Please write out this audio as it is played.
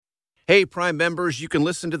Hey, Prime members, you can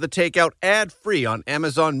listen to The Takeout ad-free on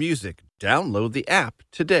Amazon Music. Download the app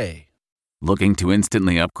today. Looking to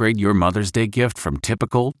instantly upgrade your Mother's Day gift from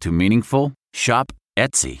typical to meaningful? Shop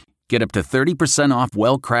Etsy. Get up to 30% off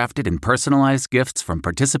well-crafted and personalized gifts from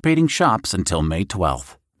participating shops until May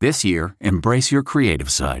 12th. This year, embrace your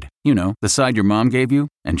creative side. You know, the side your mom gave you.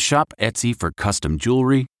 And shop Etsy for custom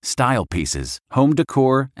jewelry, style pieces, home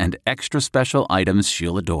decor, and extra special items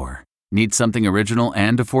she'll adore. Need something original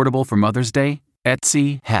and affordable for Mother's Day?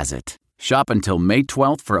 Etsy has it. Shop until May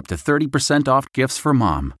 12th for up to 30% off gifts for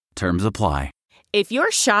mom. Terms apply. If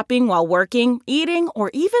you're shopping while working, eating,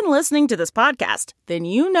 or even listening to this podcast, then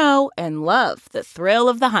you know and love the thrill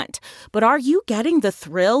of the hunt. But are you getting the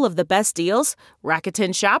thrill of the best deals?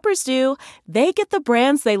 Rakuten shoppers do. They get the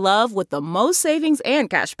brands they love with the most savings and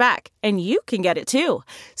cash back. And you can get it too.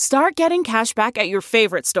 Start getting cash back at your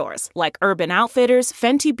favorite stores like Urban Outfitters,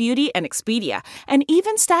 Fenty Beauty, and Expedia. And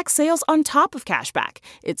even stack sales on top of cash back.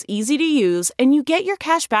 It's easy to use, and you get your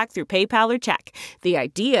cash back through PayPal or check. The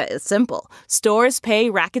idea is simple. Stores pay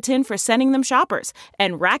Rakuten for sending them shoppers,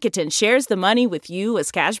 and Rakuten shares the money with you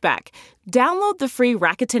as cash back. Download the free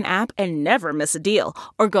Rakuten app and never miss a deal,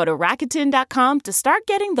 or go to Rakuten.com to start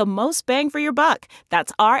getting the most bang for your buck.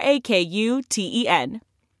 That's Rakuten.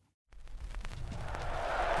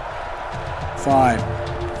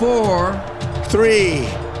 5, 4, 3,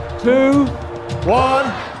 2,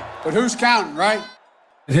 1. But who's counting, right?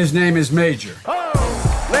 And his name is Major.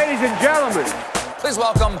 Oh, ladies and gentlemen, please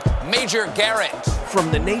welcome Major Garrett.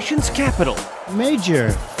 From the nation's capital.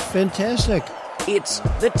 Major, fantastic. It's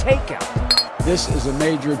The Takeout. This is a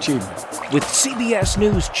major achievement. With CBS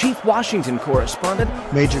News Chief Washington Correspondent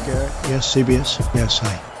Major Garrett, yes, CBS, yes,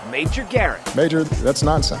 hi. Major Garrett. Major, that's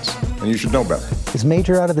nonsense, and you should know better. Is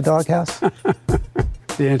Major out of the doghouse?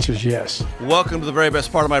 The answer is yes. Welcome to the very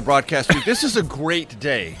best part of my broadcast week. This is a great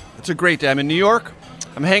day. It's a great day. I'm in New York.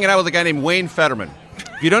 I'm hanging out with a guy named Wayne Federman.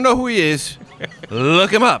 If you don't know who he is,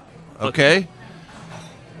 look him up, okay?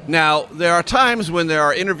 Now, there are times when there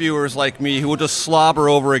are interviewers like me who will just slobber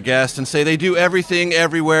over a guest and say they do everything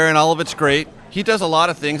everywhere and all of it's great. He does a lot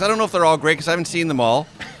of things. I don't know if they're all great because I haven't seen them all.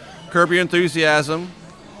 Curb Your Enthusiasm,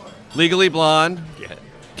 Legally Blonde. Yeah.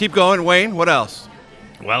 Keep going, Wayne. What else?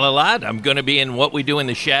 Well, a lot. I'm going to be in What We Do in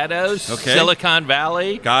the Shadows, okay. Silicon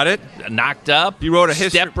Valley. Got it. Knocked Up. You wrote a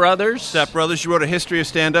history. Step Brothers. Step Brothers. You wrote a history of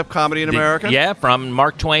stand-up comedy in America. Yeah, from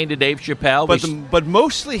Mark Twain to Dave Chappelle. But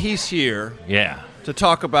mostly he's here. Yeah. To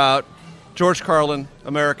talk about George Carlin,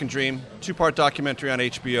 American Dream, 2-part documentary on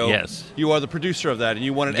HBO. Yes. You are the producer of that, and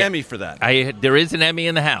you won an Emmy for that. There is an Emmy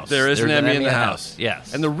in the house. There's an Emmy in the house.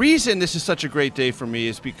 Yes. And the reason this is such a great day for me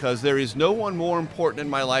is because there is no one more important in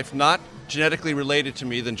my life, not genetically related to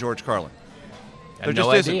me, than George Carlin. There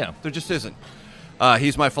just isn't.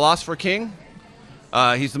 He's my philosopher king.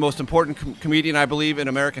 He's the most important comedian, I believe, in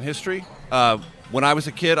American history. When I was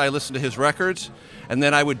a kid, I listened to his records, and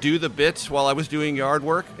then I would do the bits while I was doing yard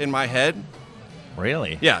work in my head.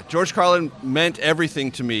 Really? Yeah, George Carlin meant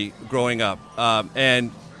everything to me growing up.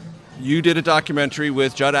 And you did a documentary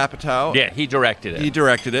with Judd Apatow. Yeah, he directed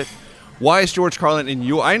it. Why is George Carlin in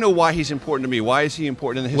you? I know why he's important to me. Why is he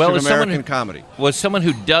important in the history of American comedy? Well, as someone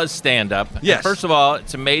who does stand up, yes. First of all,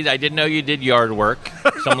 it's amazing. I didn't know you did yard work,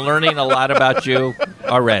 so I'm learning a lot about you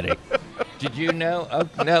already. Did you know?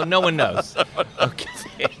 Oh, no one knows. Okay.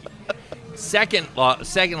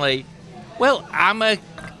 Secondly, well, I'm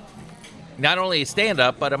not only a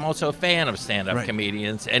stand-up, but I'm also a fan of stand-up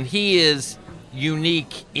comedians, and he is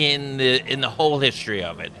unique in the whole history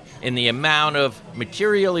of it, in the amount of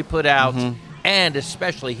material he put out, and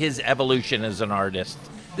especially his evolution as an artist.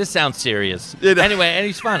 This sounds serious. Anyway, and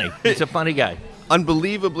he's funny. He's a funny guy.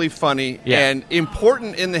 Unbelievably funny and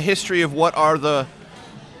important in the history of what are the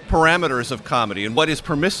parameters of comedy and what is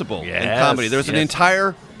permissible in comedy. There's an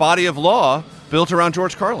entire body of law built around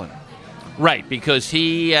George Carlin. Right, because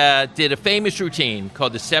he did a famous routine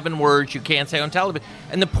called the 7 Words You Can't Say on Television.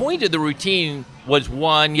 And the point of the routine was,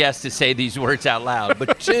 1, yes, to say these words out loud,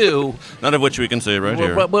 but 2... None of which we can say right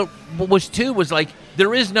here. But was 2 was like,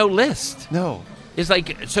 there is no list. No. It's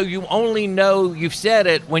like, so you only know you've said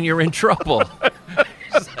it when you're in trouble.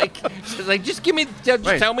 It's like just give me, just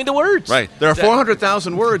tell me the words. Right. There are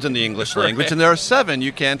 400,000 words in the English language, and there are 7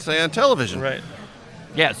 you can't say on television. Right.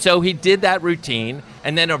 Yeah, so he did that routine,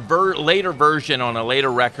 and then a later version on a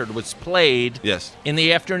later record was played in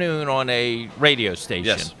the afternoon on a radio station.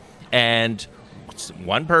 Yes. And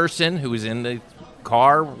one person who was in the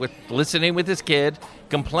car listening with his kid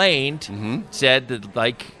complained, said that,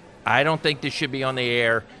 like, I don't think this should be on the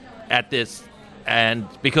air at this, and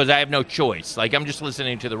because I have no choice. Like, I'm just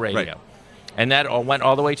listening to the radio. Right. And that all went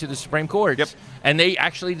all the way to the Supreme Court. Yep. And they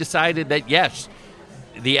actually decided that, yes,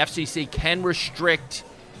 the FCC can restrict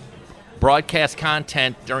broadcast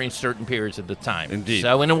content during certain periods of the time. Indeed.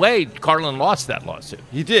 So, in a way, Carlin lost that lawsuit.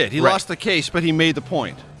 He did. He lost the case, but he made the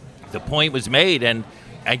point. The point was made, and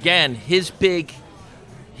again, his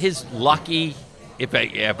lucky, if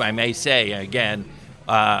I may say, again,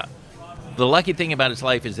 the lucky thing about his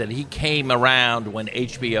life is that he came around when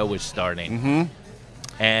HBO was starting, mm-hmm.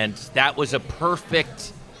 and that was a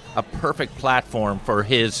perfect platform for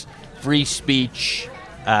his free speech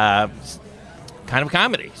kind of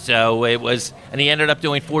comedy. So it was, and he ended up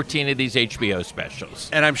doing 14 of these HBO specials.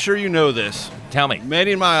 And I'm sure you know this. Tell me.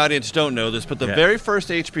 Many in my audience don't know this, but the very first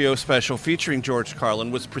HBO special featuring George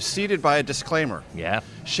Carlin was preceded by a disclaimer. Yeah.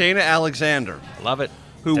 Shana Alexander. Love it.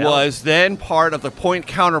 Who was then part of the Point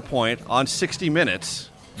Counterpoint on 60 Minutes.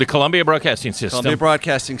 The Columbia Broadcasting System. Columbia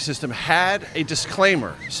Broadcasting System had a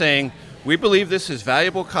disclaimer saying, we believe this is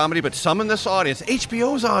valuable comedy, but some in this audience,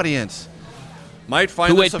 HBO's audience, might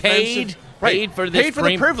find this offensive. Paid for this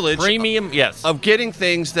the privilege premium, of getting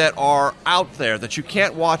things that are out there that you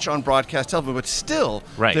can't watch on broadcast television, but still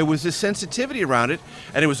there was this sensitivity around it,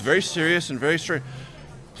 and it was very serious and very straight.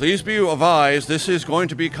 Please be advised, this is going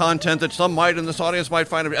to be content that some might in this audience might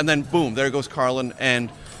find, and then boom, there goes Carlin. And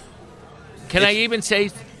can I even say,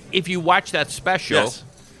 if you watch that special,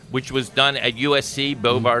 which was done at USC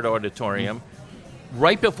Bovard Auditorium,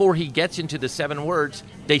 right before he gets into the 7 words,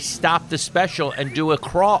 they stop the special and do a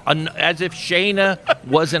crawl, as if Shana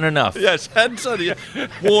wasn't enough. Yes,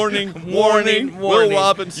 warning, Will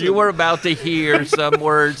Robinson. You were about to hear some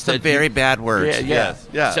words. Some very bad words.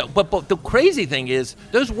 Yeah. So, but the crazy thing is,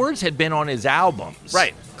 those words had been on his albums.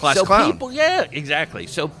 Right. Class so Clown. People, yeah, exactly.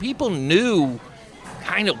 So people knew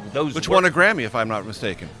kind of those Which words. won a Grammy, if I'm not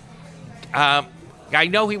mistaken. I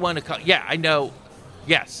know he won a... Yeah, I know...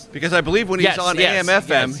 Yes. Because I believe when he's on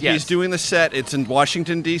AM/FM, he's doing the set. It's in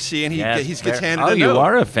Washington, D.C., and he gets handed a note. You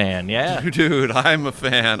are a fan, yeah. Dude, I'm a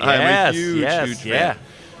fan. Yes, I'm a huge fan.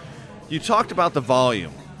 You talked about the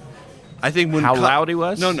volume. I think when How loud he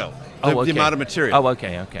was? No. The amount of material. Oh,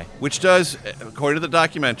 okay. Which does, according to the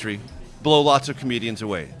documentary, blow lots of comedians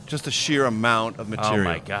away. Just the sheer amount of material. Oh,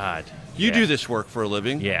 my God. You do this work for a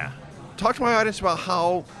living. Yeah. Talk to my audience about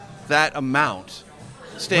how that amount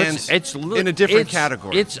stands in a different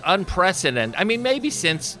category. It's unprecedented. I mean, maybe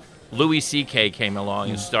since Louis C.K. came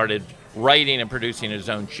along and started writing and producing his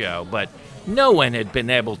own show, but no one had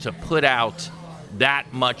been able to put out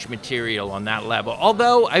that much material on that level.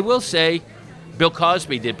 Although, I will say, Bill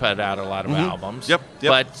Cosby did put out a lot of albums. Yep.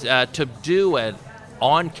 But to do an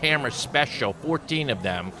on-camera special, 14 of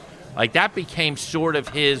them, like that became sort of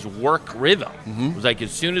his work rhythm. It was like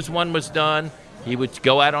as soon as one was done, he would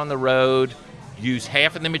go out on the road, use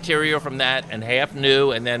half of the material from that and half new,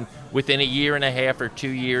 and then within a year and a half or 2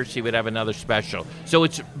 years, he would have another special. So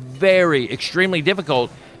it's extremely difficult.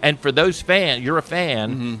 And for those fans, you're a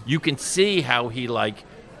fan, you can see how he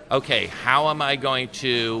okay, how am I going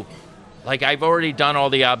to, I've already done all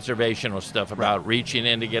the observational stuff about reaching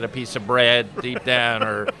in to get a piece of bread deep down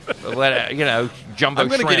or, jumbo I'm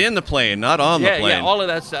going to get in the plane, not on the plane. Yeah, all of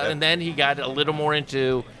that stuff. And then he got a little more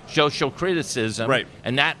into social criticism. Right.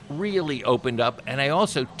 And that really opened up. And I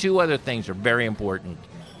also, 2 other things are very important.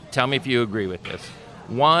 Tell me if you agree with this.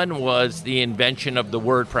 One was the invention of the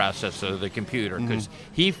word processor, the computer, because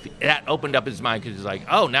that opened up his mind because he's like,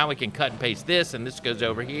 oh, now we can cut and paste this, and this goes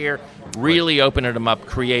over here. Really opening him up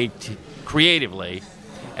creatively.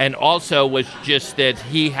 And also was just that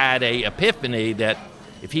he had a epiphany that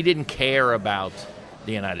if he didn't care about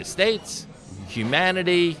the United States,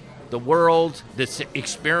 humanity, the world, this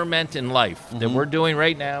experiment in life that we're doing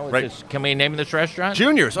right now. Can we name this restaurant?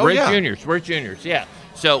 Juniors. We're Juniors, yeah.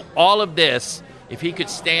 So all of this, if he could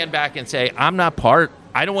stand back and say, I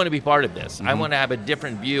don't want to be part of this. I want to have a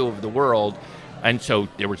different view of the world. And so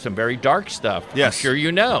there was some very dark stuff. Yes. I'm sure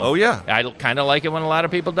you know. Oh, yeah. I kind of like it when a lot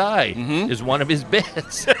of people die, is one of his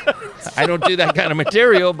bits. I don't do that kind of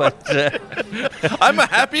material, but... I'm a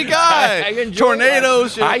happy guy. I enjoy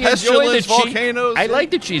Tornadoes, pestilence, volcanoes. I like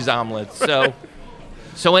the cheese omelets. So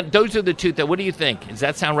those are the 2. What do you think? Does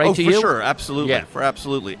that sound right to you? Oh, for sure. Absolutely. Yeah.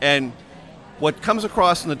 Absolutely. And what comes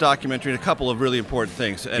across in the documentary, and a couple of really important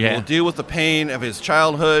things, and we'll deal with the pain of his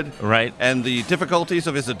childhood, and the difficulties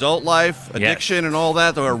of his adult life, addiction, and all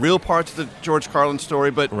that. There are real parts of the George Carlin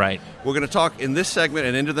story, but we're going to talk in this segment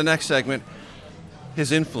and into the next segment,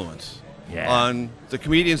 his influence on the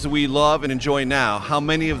comedians that we love and enjoy now. How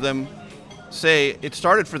many of them say it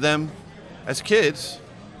started for them as kids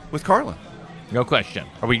with Carlin? No question.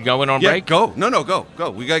 Are we going on Yeah, break? go. No, go.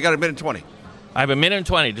 We got a minute and 20. I have a minute and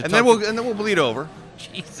 20 to and then we'll bleed over.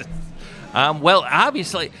 Jesus. Well,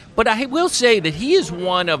 obviously, but I will say that he is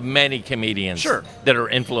one of many comedians that are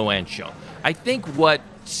influential. I think what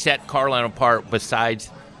set Carlin apart, besides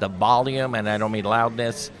the volume, and I don't mean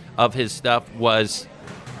loudness, of his stuff, was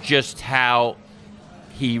just how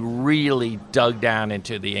he really dug down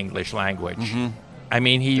into the English language. Mm-hmm. I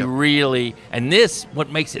mean, he really, and this, what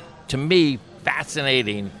makes it, to me,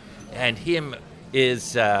 fascinating, and him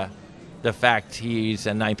is the fact he's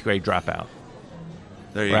a ninth grade dropout.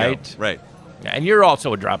 There you go. Right. And you're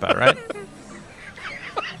also a dropout, right?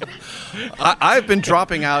 I've been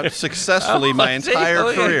dropping out successfally my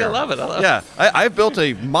entire career. I love it. I've built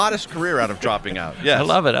a modest career out of dropping out. Yes. I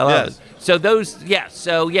love it. So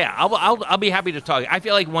I'll be happy to talk. I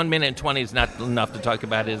feel like 1 minute and 20 is not enough to talk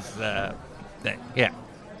about his thing. Yeah.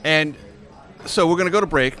 And so we're going to go to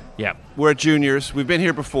break. Yeah. We're at Juniors. We've been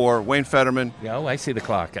here before. Wayne Federman. Oh, I see the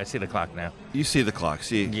clock. I see the clock now. You see the clock.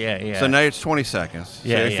 See. Yeah. So now it's 20 seconds.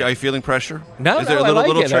 Yeah, so are you feeling pressure? No, Is there a little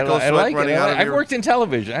trickle of sweat running out of I've worked in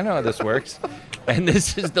television. I know how this works. And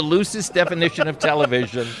this is the loosest definition of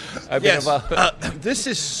television I've been involved with. This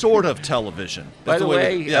is sort of television. By the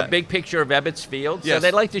way, a big picture of Ebbets Field. Yes. So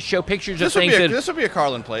they like to show pictures of things. This would be a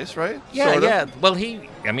Carlin place, right? Yeah, sort of. Well, he's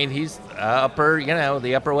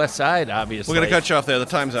the Upper West Side, obviously. We're going to cut you off there. The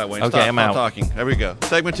time's out, Wayne. Okay, Stop I'm out. talking. There we go.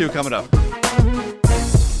 Segment 2 coming up.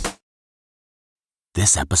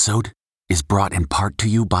 This episode is brought in part to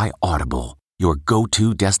you by Audible, your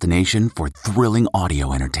go-to destination for thrilling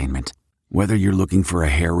audio entertainment. Whether you're looking for a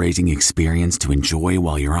hair-raising experience to enjoy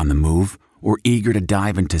while you're on the move or eager to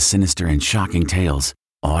dive into sinister and shocking tales,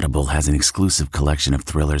 Audible has an exclusive collection of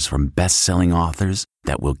thrillers from best-selling authors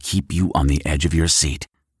that will keep you on the edge of your seat.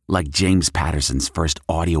 Like James Patterson's first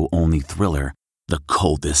audio-only thriller, The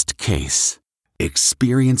Coldest Case.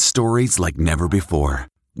 Experience stories like never before,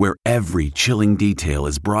 where every chilling detail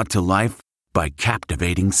is brought to life by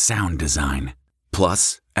captivating sound design.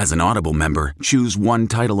 Plus, as an Audible member, choose one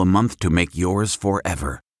title a month to make yours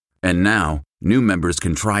forever. And now, new members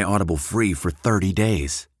can try Audible free for 30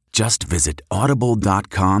 days. Just visit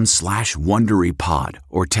audible.com/WonderyPod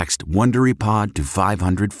or text WonderyPod to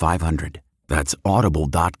 500-500. That's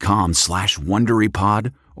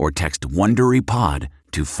audible.com/WonderyPod or text WonderyPod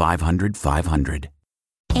to 500-500.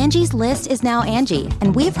 Angie's List is now Angie,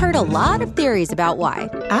 and we've heard a lot of theories about why.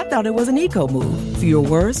 I thought it was an eco move. Fewer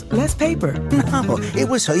words, less paper. No, it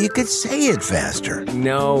was so you could say it faster.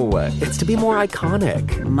 No, it's to be more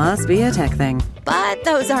iconic. Must be a tech thing. But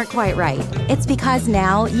those aren't quite right. It's because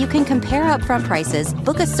now you can compare upfront prices,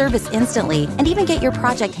 book a service instantly, and even get your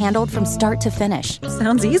project handled from start to finish.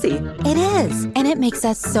 Sounds easy. It is, and it makes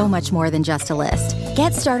us so much more than just a list.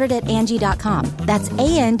 Get started at Angie.com. That's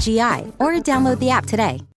ANGI, or download the app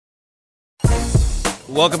today.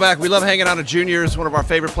 Welcome back. We love hanging out at Juniors, one of our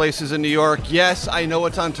favorite places in New York. Yes, I know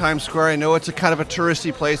it's on Times Square. I know it's a kind of a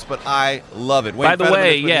touristy place, but I love it. By the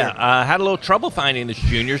way, had a little trouble finding this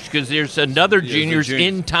Juniors because there's another Juniors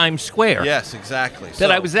in Times Square. Yes, exactly.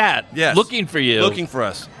 That I was at, looking for you. Looking for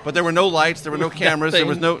us. But there were no lights, there were no cameras, there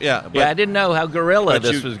was no, I didn't know how guerrilla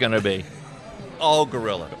this was going to be. All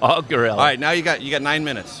guerrilla. All guerrilla. All right, now you got 9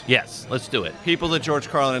 minutes. Yes, let's do it. People that George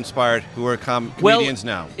Carlin inspired who are comedians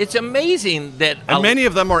now. It's amazing that... And many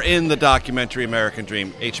of them are in the documentary American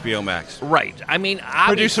Dream, HBO Max. Right. I mean,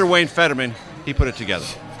 producer Wayne Federman, he put it together.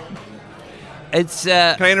 It's...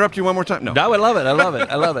 Can I interrupt you one more time? No, I love it. I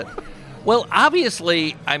love it. Well,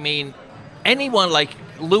 obviously, I mean, anyone like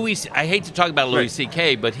Louis... I hate to talk about Louis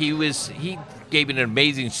C.K., but he gave an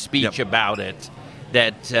amazing speech about it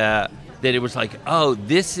that it was like, oh,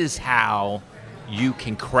 this is how you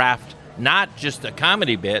can craft not just a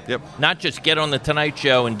comedy bit, not just get on the Tonight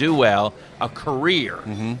Show and do well, a career.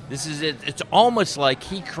 Mm-hmm. This is it. It's almost like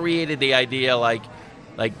he created the idea like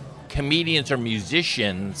comedians are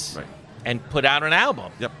musicians and put out an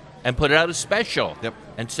album and put out a special. Yep.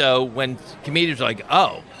 And so when comedians are like,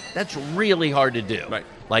 oh, that's really hard to do. Right.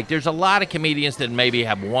 Like, there's a lot of comedians that maybe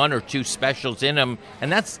have 1 or 2 specials in them, and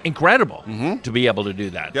that's incredible to be able to do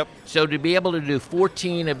that. Yep. So to be able to do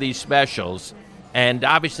 14 of these specials, and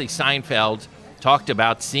obviously Seinfeld talked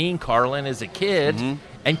about seeing Carlin as a kid,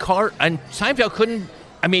 and Seinfeld couldn't.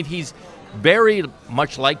 I mean, he's very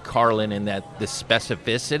much like Carlin in that the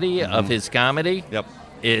specificity of his comedy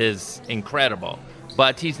is incredible.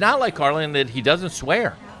 But he's not like Carlin that he doesn't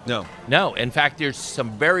swear. No. In fact, there's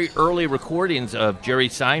some very early recordings of Jerry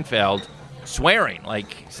Seinfeld swearing,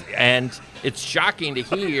 and it's shocking to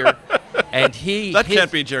hear. And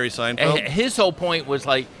can't be Jerry Seinfeld. His whole point was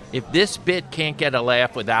like, if this bit can't get a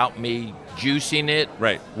laugh without me juicing it,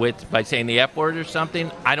 by saying the F word or something,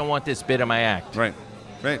 I don't want this bit in my act. Right.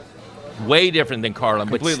 Way different than Carlin,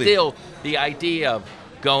 Completely. but still, the idea of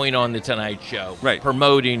going on the Tonight Show, right,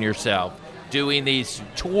 promoting yourself, doing these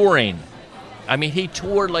touring. I mean, he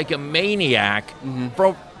toured like a maniac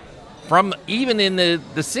from even in the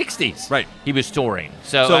 60s. Right. He was touring.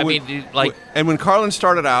 So I mean, like... And when Carlin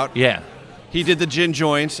started out, yeah, he did the gin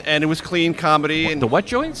joints, and it was clean comedy. And the what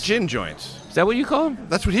joints? Gin joints. Is that what you call them?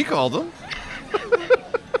 That's what he called them.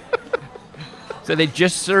 So they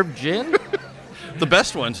just serve gin? The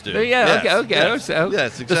best ones do. Yeah, yes, okay. Yes, So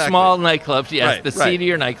yes, exactly. The small nightclubs, yes. Right, the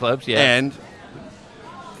seedier nightclubs, yeah. And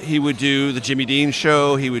he would do the Jimmy Dean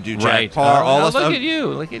show. He would do Jack Right. Parr. All this look stuff. at you.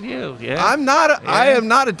 Look at you. Yeah. I'm not. I am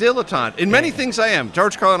not a dilettante. In many things, I am.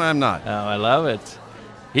 George Carlin, I'm not. Oh, I love it.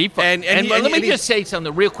 Let me just say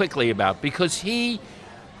something real quickly about, because he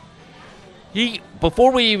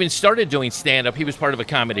before we even started doing stand-up, he was part of a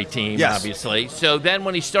comedy team, yes, obviously. So then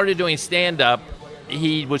when he started doing stand-up,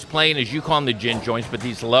 he was playing, as you call them, the gin joints, but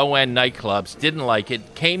these low-end nightclubs, didn't like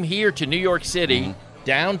it, came here to New York City,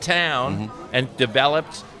 downtown, and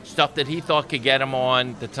developed stuff that he thought could get him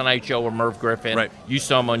on The Tonight Show or Merv Griffin. Right. You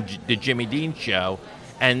saw him on the Jimmy Dean Show.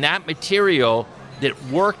 And that material that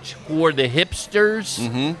worked for the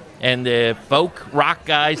hipsters and the folk rock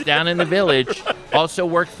guys down in the village also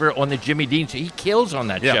worked on the Jimmy Dean Show. He kills on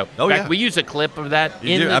that show. Oh, in fact, we use a clip of that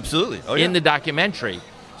absolutely. Oh, in the documentary.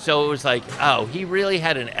 So it was like, oh, he really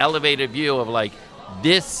had an elevated view of like,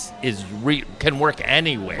 this is can work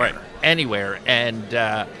anywhere, right, anywhere, and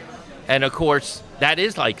of course that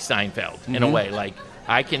is like Seinfeld in a way. Like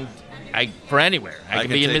for anywhere, I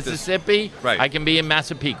can be in Mississippi, right, I can be in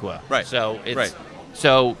Massapequa, right. So it's right.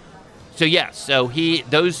 So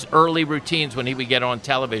those early routines when he would get on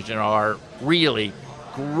television are really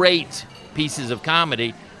great pieces of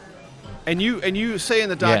comedy. And you say in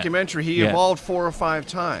the documentary he evolved 4 or 5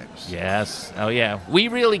 times. Yes. Oh, yeah. We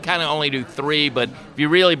really kind of only do 3, but if you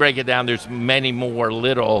really break it down, there's many more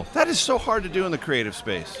little. That is so hard to do in the creative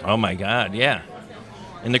space. Oh, my God, yeah.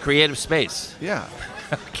 In the creative space. Yeah.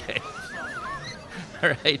 Okay.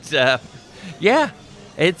 All right.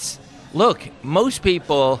 Look, most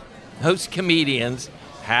people, most comedians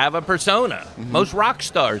have a persona. Most rock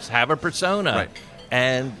stars have a persona. Right.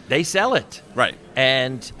 And they sell it. Right.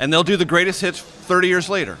 And they'll do the greatest hits 30 years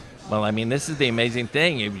later. Well, I mean, this is the amazing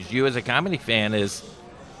thing. You as a comedy fan is,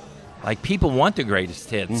 like, people want the greatest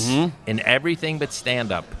hits in everything but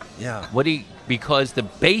stand-up. Yeah. Because the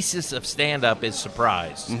basis of stand-up is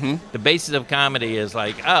surprise. The basis of comedy is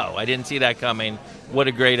like, oh, I didn't see that coming. What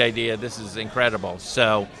a great idea. This is incredible.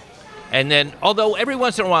 So, and then, although every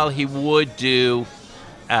once in a while he would do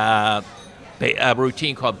a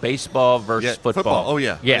routine called baseball versus football. Oh,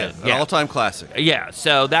 yeah. An all-time classic. Yeah,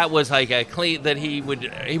 so that was like a clean that he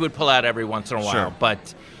would pull out every once in a while. Sure.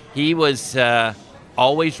 But he was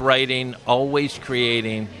always writing, always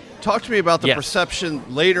creating. Talk to me about the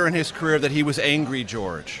perception later in his career that he was Angry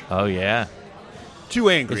George. Oh, yeah. Too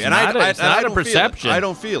angry. It's not a perception. I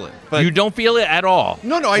don't feel it. But you don't feel it at all.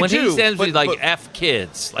 No, I do. When he says like F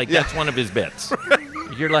kids, like that's one of his bits.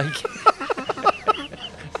 You're like...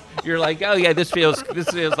 You're like, oh yeah, this feels good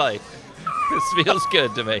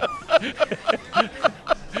to me.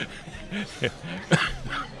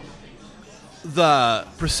 The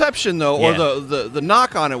perception, though, or the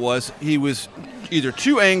knock on it was he was either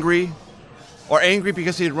too angry or angry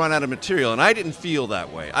because he had run out of material, and I didn't feel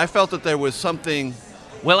that way. I felt that there was something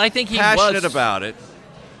I think he passionate was about it.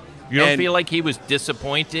 You don't feel like he was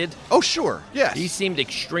disappointed? Oh, sure, yes. He seemed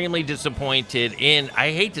extremely disappointed in,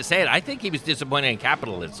 I hate to say it, I think he was disappointed in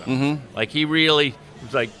capitalism. Like, he really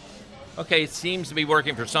was like, okay, it seems to be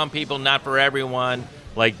working for some people, not for everyone.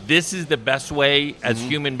 Like, this is the best way as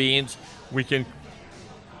human beings we can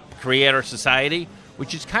create our society,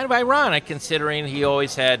 which is kind of ironic considering he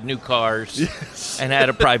always had new cars and had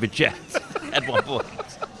a private jet at one point.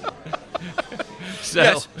 So,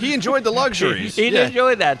 yes, he enjoyed the luxuries. He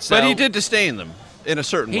enjoyed that. So. But he did disdain them in a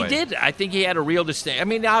certain way. He did. I think he had a real disdain. I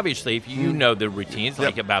mean, obviously, if you know the routines,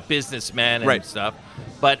 like about businessmen and stuff.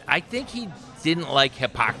 But I think he didn't like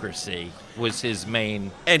hypocrisy was his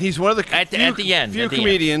main... And he's one of the at the end, few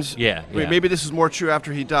comedians, maybe this is more true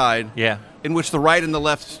after he died, in which the right and the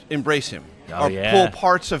left embrace him. Or pull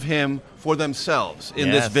parts of him for themselves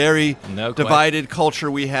in this very divided culture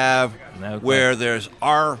we have where there's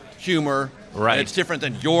our humor... Right. And it's different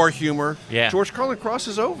than your humor. Yeah. George Carlin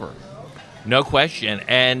crosses over. No question.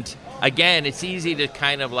 And again, it's easy to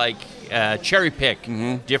kind of like cherry pick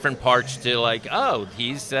different parts to like, oh,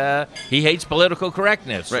 he hates political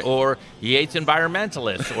correctness, or he hates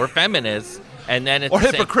environmentalists or feminists, and then it's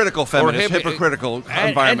hypocritical feminists, hypocritical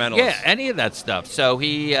environmentalists. Any of that stuff. So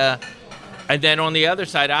he. And then on the other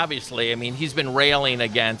side, obviously, I mean, he's been railing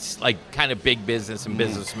against like kind of big business and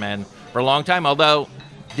businessmen for a long time. Although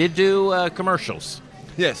did do commercials.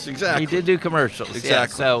 Yes, exactly. He did do commercials. Exactly. Yeah,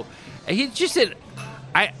 so he just said,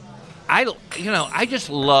 I just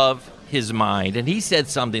love his mind, and he said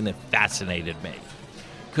something that fascinated me.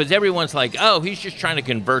 Because everyone's like, oh, he's just trying to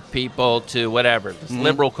convert people to whatever, this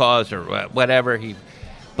liberal cause or whatever.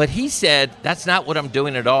 But he said, that's not what I'm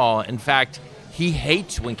doing at all. In fact, he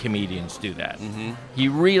hates when comedians do that. He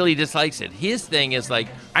really dislikes it. His thing is like,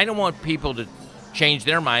 I don't want people to change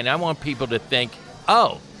their mind. I want people to think,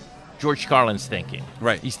 oh, George Carlin's thinking.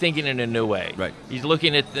 Right. He's thinking in a new way. Right. He's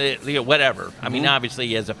looking at the whatever. I mean, obviously,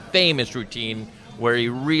 he has a famous routine where he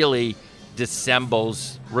really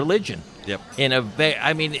dissembles religion. Yep.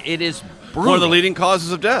 It is brutal. One of the leading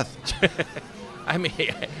causes of death. I mean,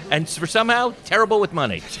 and for somehow terrible with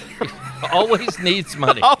money. Always needs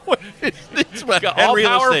money. Always needs money. All and real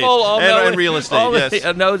powerful, estate. all knowing, and real estate,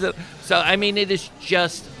 yes. Knows it. So, I mean, it is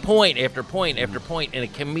just point after point after point in a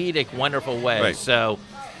comedic, wonderful way. Right. So,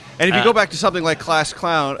 and if you go back to something like Class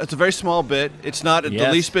Clown, it's a very small bit. It's not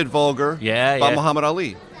the least bit vulgar. Yeah, about Muhammad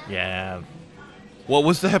Ali. Yeah. What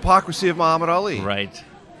was the hypocrisy of Muhammad Ali? Right.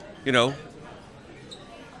 You know,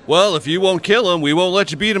 well, if you won't kill him, we won't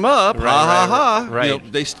let you beat him up. Right, ha, ha, ha. Right. You know,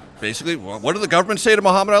 they basically, what did the government say to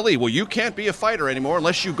Muhammad Ali? Well, you can't be a fighter anymore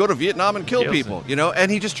unless you go to Vietnam and kill people. You know,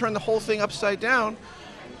 and he just turned the whole thing upside down,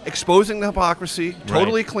 exposing the hypocrisy,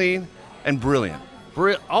 totally clean and brilliant.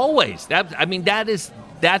 Always.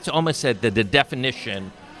 That's almost the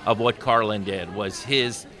definition of what Carlin did, was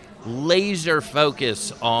his laser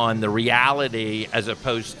focus on the reality as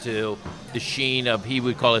opposed to the sheen of, he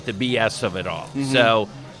would call it the BS of it all. So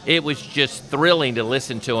it was just thrilling to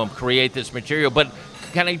listen to him create this material. But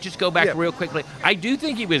can I just go back real quickly? I do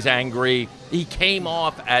think he was angry. He came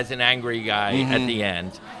off as an angry guy at the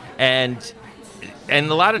end. And a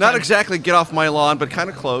lot of times, not exactly get off my lawn, but kind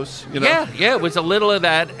of close. You know? Yeah, it was a little of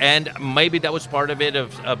that, and maybe that was part of it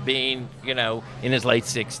of being, in his late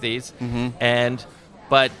 60s.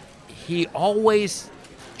 But he always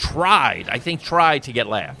tried to get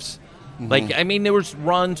laughs. Like, I mean, there was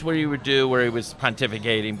runs where he was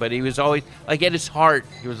pontificating, but he was always, like, at his heart,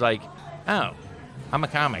 he was like, oh, I'm a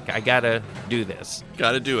comic. I got to do this.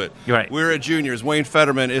 Got to do it. You're right. We're at Juniors. Wayne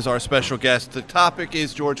Federman is our special guest. The topic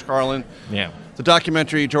is George Carlin. Yeah. The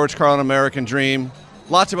documentary, George Carlin, American Dream.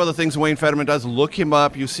 Lots of other things Wayne Federman does. Look him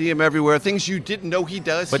up. You see him everywhere. Things you didn't know he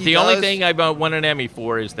does. But the only thing I've won an Emmy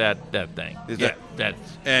for is that thing. That.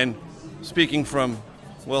 And speaking from,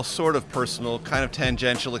 well, sort of personal, kind of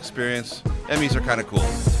tangential experience, Emmys are kind of cool.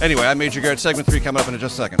 Anyway, I'm Major Garrett. Segment 3 coming up in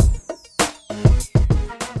just a second.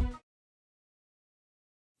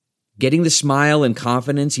 Getting the smile and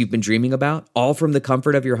confidence you've been dreaming about, all from the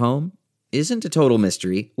comfort of your home, isn't a total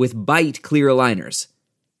mystery with Bite Clear Aligners.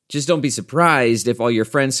 Just don't be surprised if all your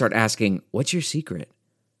friends start asking, what's your secret?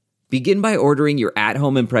 Begin by ordering your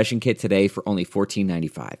at-home impression kit today for only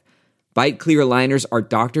 $14.95. Bite Clear Aligners are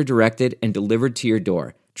doctor-directed and delivered to your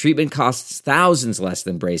door. Treatment costs thousands less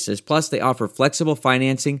than braces, plus they offer flexible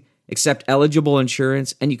financing, accept eligible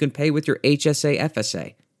insurance, and you can pay with your HSA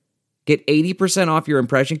FSA. Get 80% off your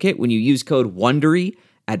impression kit when you use code WONDERY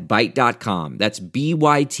at Byte.com. That's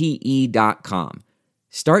BYTE.com.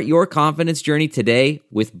 Start your confidence journey today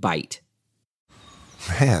with Byte.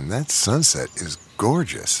 Man, that sunset is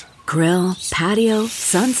gorgeous. Grill, patio,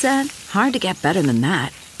 sunset. Hard to get better than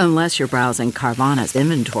that. Unless you're browsing Carvana's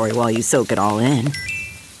inventory while you soak it all in.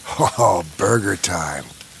 Oh, burger time.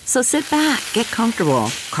 So sit back, get comfortable.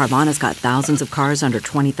 Carvana's got thousands of cars under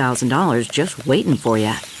 $20,000 just waiting for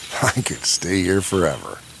you. I could stay here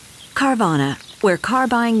forever. Carvana, where car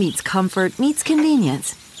buying meets comfort meets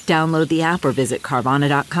convenience. Download the app or visit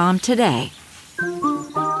Carvana.com today.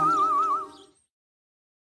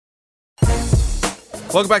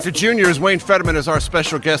 Welcome back to Juniors. Wayne Federman is our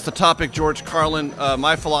special guest. The topic, George Carlin,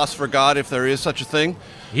 my philosopher God, if there is such a thing.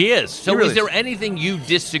 He is. So really is there anything you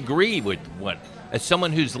disagree with? What, as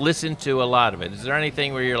someone who's listened to a lot of it, is there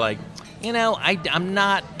anything where you're like, I'm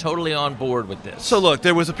not totally on board with this? So look,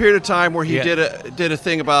 there was a period of time where he did a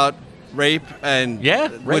thing about rape, and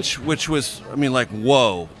which was, I mean, like,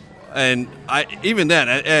 whoa. And even then,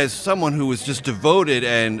 as someone who was just devoted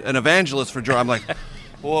and an evangelist for George, I'm like,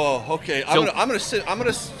 whoa, okay. I'm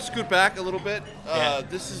gonna scoot back a little bit.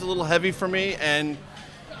 This is a little heavy for me, and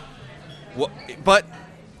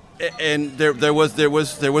there was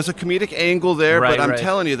a comedic angle there, but I'm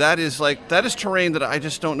telling you, that is terrain that I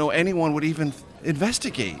just don't know anyone would even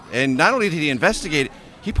investigate. And not only did he investigate it,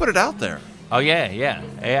 he put it out there. Oh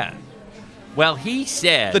yeah. Well, he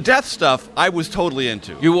said... The death stuff, I was totally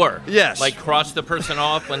into. You were? Yes. Like cross the person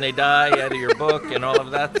off when they die out of your book and all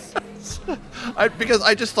of that? Because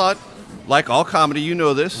I just thought, like all comedy, you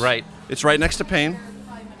know this. Right. It's right next to pain.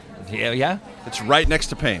 Yeah. It's right next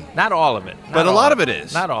to pain. Not all of it. But a lot of it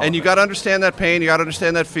is. Not all and you got to understand that pain. You got to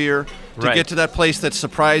understand that fear to get to that place that's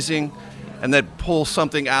surprising and that pulls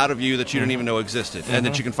something out of you that you didn't even know existed and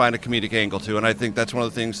that you can find a comedic angle to. And I think that's one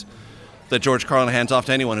of the things that George Carlin hands off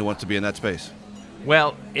to anyone who wants to be in that space.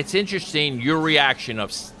 Well, it's interesting, your reaction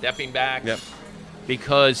of stepping back,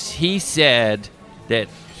 because he said that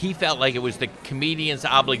he felt like it was the comedian's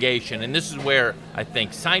obligation, and this is where I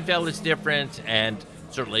think Seinfeld is different, and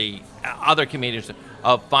certainly other comedians,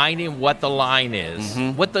 of finding what the line is,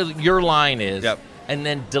 what your line is, and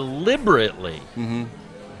then deliberately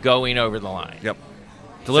going over the line.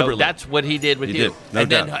 Deliberately. So that's what he did with you. No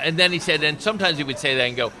doubt. And then he said, and sometimes he would say that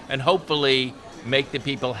and go, and hopefully make the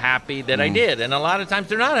people happy that I did. And a lot of times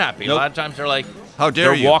they're not happy. A lot of times they're like, how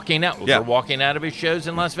dare you? Walking out. They're walking out of his shows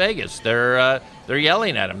in Las Vegas. They're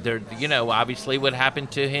yelling at him. They're obviously what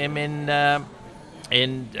happened to him in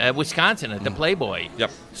Wisconsin at the Playboy.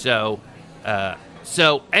 So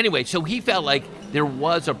anyway, so he felt like there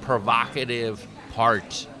was a provocative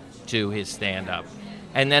part to his stand-up.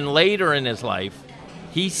 And then later in his life,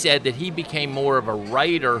 he said that he became more of a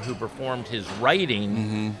writer who performed his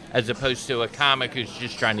writing as opposed to a comic who's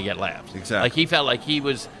just trying to get laughs. Exactly. Like he felt like he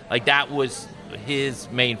was, like that was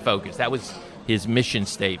his main focus. That was his mission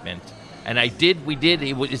statement. And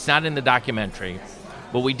it's not in the documentary,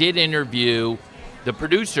 but we did interview the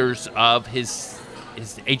producers of his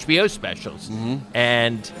HBO specials.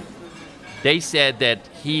 And they said that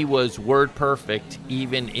he was word perfect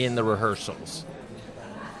even in the rehearsals.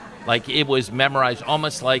 Like it was memorized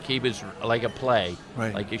almost like he was like a play,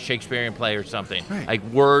 like a Shakespearean play or something, like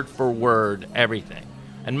word for word, everything.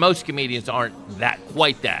 And most comedians aren't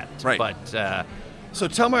quite that. But so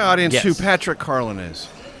tell my audience who Patrick Carlin is.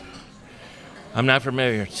 I'm not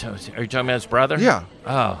familiar. So, are you talking about his brother? Yeah.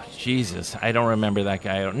 Oh, Jesus. I don't remember that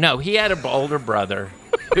guy. No, he had an older brother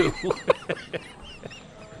who...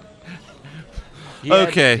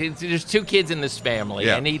 There's two kids in this family,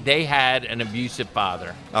 and they had an abusive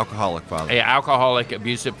father. Alcoholic father. An alcoholic,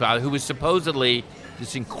 abusive father who was supposedly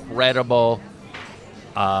this incredible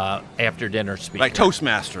after-dinner speaker. Like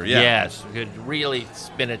Toastmaster, Yes, could really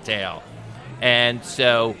spin a tale. And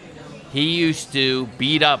so he used to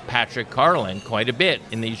beat up Patrick Carlin quite a bit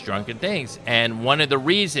in these drunken things. And one of the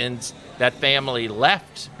reasons that family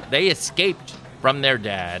left, they escaped from their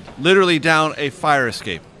dad. Literally down a fire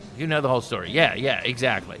escape. You know the whole story. Yeah,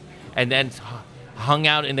 exactly. And then hung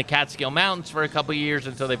out in the Catskill Mountains for a couple of years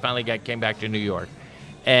until they finally came back to New York.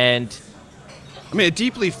 And I mean, a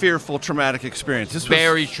deeply fearful, traumatic experience. This was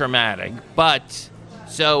very traumatic. But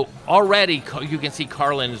so already you can see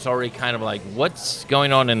Carlin is already kind of like, what's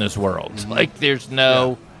going on in this world? Like there's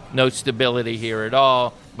no stability here at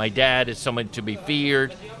all. My dad is someone to be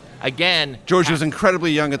feared. Again, George was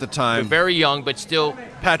incredibly young at the time. Very young, but still.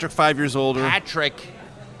 Patrick, 5 years older. Patrick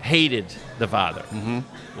hated the father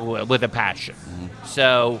with a passion.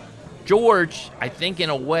 So George, I think in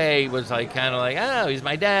a way, was like kind of like, oh, he's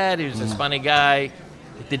my dad. He was this funny guy.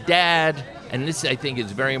 The dad, and this I think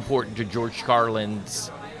is very important to George Carlin's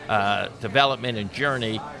development and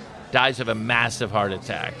journey, dies of a massive heart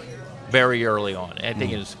attack very early on, I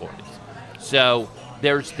think in his 40s. So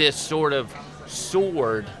there's this sort of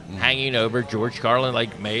sword hanging over George Carlin,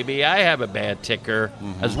 like maybe I have a bad ticker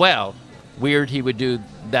as well. Weird he would do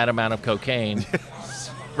that amount of cocaine,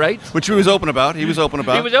 right? Which he was open about. He was open,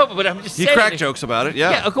 but I'm just saying. He cracked jokes about it,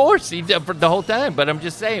 Yeah, of course, he did for the whole time. But I'm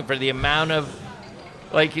just saying, for the amount of,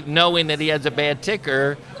 like, knowing that he has a bad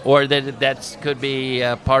ticker or that could be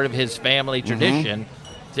part of his family tradition.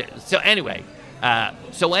 So anyway,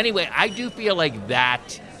 I do feel like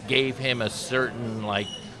that gave him a certain, like,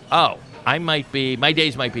 oh, my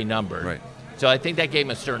days might be numbered. Right. So I think that gave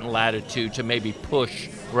him a certain latitude to maybe push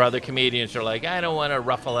where other comedians are like, I don't want to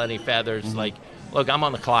ruffle any feathers. Like, look, I'm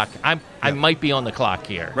on the clock. I might be on the clock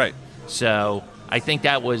here. Right. So I think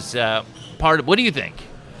that was part of. What do you think?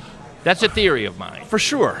 That's a theory of mine. For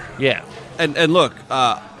sure. Yeah. And look,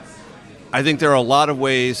 I think there are a lot of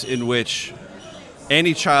ways in which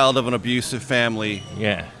any child of an abusive family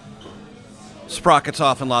sprockets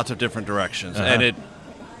off in lots of different directions. And it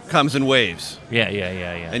comes in waves. Yeah.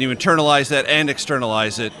 And you internalize that and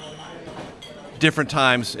externalize it different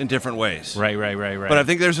times in different ways. Right. But I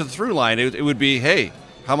think there's a through line. It would be, hey,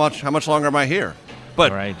 how much longer am I here?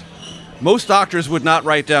 But most doctors would not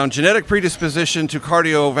write down genetic predisposition to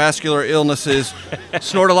cardiovascular illnesses,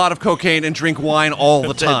 snort a lot of cocaine, and drink wine all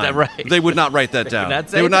the time. Right. They would not write that down.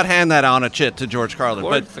 They would not hand that on a chit to George Carlin.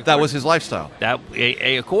 But that was his lifestyle.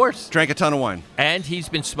 Of course. Drank a ton of wine. And he's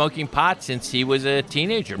been smoking pot since he was a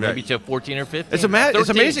teenager, maybe to 14 or 15. It's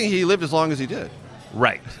amazing he lived as long as he did.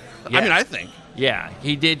 Right. I mean, I think. Yeah,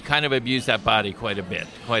 he did kind of abuse that body quite a bit.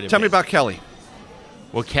 Tell me about Kelly.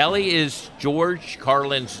 Well, Kelly is George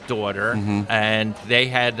Carlin's daughter, and they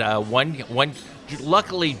had one.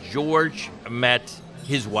 Luckily, George met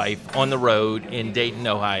his wife on the road in Dayton,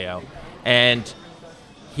 Ohio, and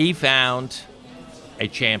he found a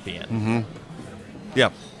champion.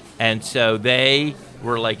 Yep. And so they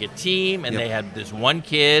were like a team, and they had this one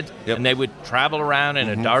kid, and they would travel around in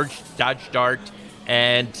a Dodge Dart,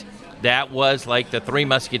 and that was like the Three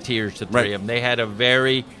Musketeers, the three of them. They had a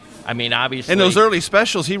very, obviously... In those early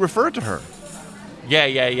specials, he referred to her.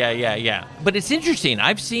 Yeah. But it's interesting.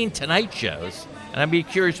 I've seen Tonight shows, and I'd be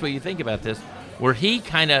curious what you think about this, where he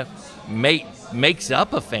kind of makes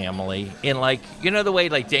up a family in the way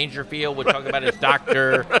like Dangerfield would talk about his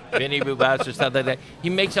doctor, Vinny Bubas or stuff like that. He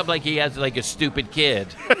makes up like he has like a stupid kid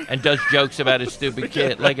and does jokes about his stupid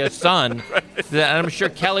kid, like a son. And I'm sure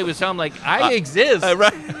Kelly was telling him, like, I exist.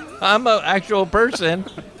 I'm an actual person.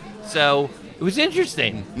 So it was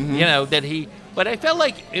interesting, that he... But I felt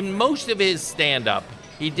like in most of his stand-up,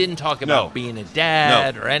 he didn't talk about being a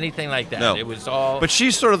dad or anything like that. No. It was all... But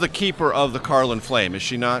she's sort of the keeper of the Carlin flame, is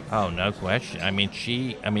she not? Oh, no question.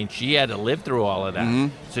 She had to live through all of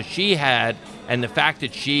that. So she had, and the fact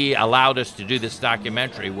that she allowed us to do this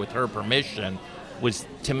documentary with her permission was,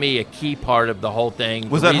 to me, a key part of the whole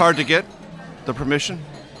thing. Was that hard to get, the permission?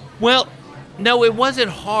 Well, no, it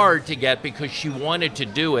wasn't hard to get because she wanted to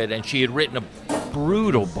do it, and she had written a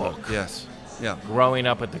brutal book. Yes. Yeah. Growing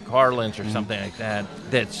up at the Carlins or something like that,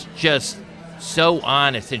 that's just so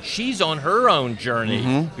honest. And she's on her own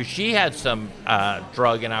journey because she had some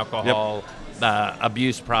drug and alcohol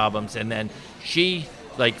abuse problems. And then she,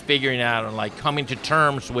 figuring out and, coming to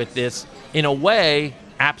terms with this, in a way,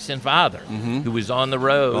 absent father who was on the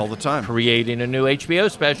road all the time, creating a new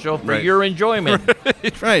HBO special for your enjoyment.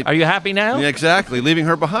 Right. Are you happy now? Yeah, exactly. Leaving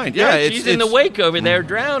her behind. Yeah, she's in the wake over there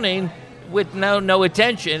drowning with no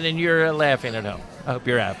attention, and you're laughing at home. I hope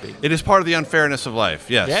you're happy. It is part of the unfairness of life,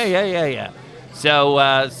 yes. Yeah.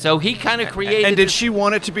 So he kind of created... And did she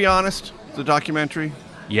want it to be honest, the documentary?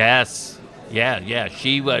 Yes. Yeah.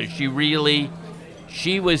 She was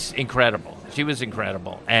incredible. She was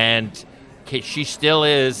incredible. And she still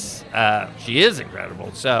is. She is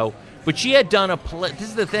incredible. So, but she had done a play. This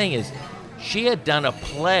is the thing is, she had done a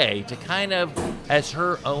play to kind of, as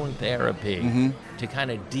her own therapy, to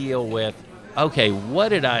kind of deal with, okay,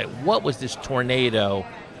 what was this tornado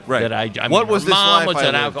that I mean, what was her this mom life was I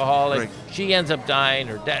an lived? alcoholic. Right. She ends up dying,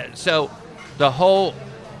 or dead. So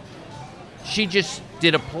she just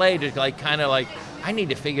did a play to I need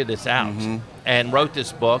to figure this out, and wrote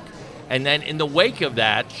this book. And then in the wake of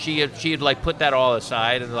that, she had put that all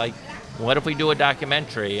aside and what if we do a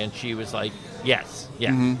documentary? And she was like, yes.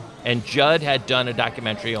 And Judd had done a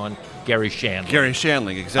documentary on Gary Shandling. Gary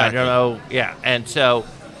Shandling, exactly. I don't know, yeah. And so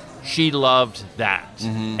she loved that.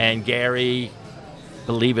 And Gary,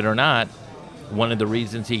 believe it or not, one of the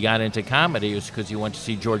reasons he got into comedy was because he went to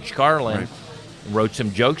see George Carlin, wrote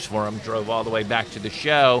some jokes for him, drove all the way back to the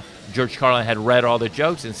show. George Carlin had read all the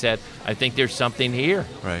jokes and said, I think there's something here.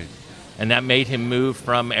 Right. And that made him move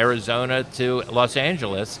from Arizona to Los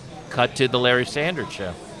Angeles, cut to the Larry Sanders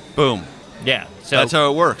Show. Boom. Yeah. So that's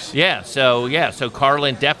how it works. Yeah. So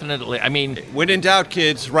Carlin definitely, when in doubt,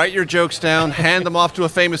 kids, write your jokes down, hand them off to a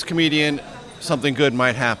famous comedian. Something good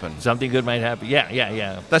might happen.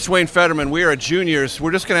 Yeah. That's Wayne Federman. We are at Juniors.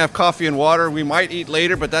 We're just going to have coffee and water. We might eat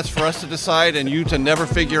later, but that's for us to decide and you to never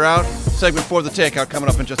figure out. Segment 4 of The Takeout coming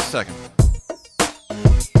up in just a second.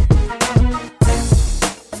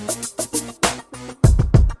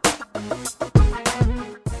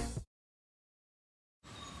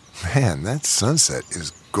 Man, that sunset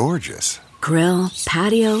is gorgeous. Grill,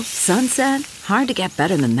 patio, sunset. Hard to get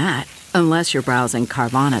better than that. Unless you're browsing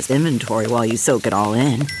Carvana's inventory while you soak it all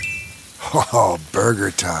in. Oh, burger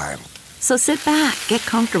time. So sit back, get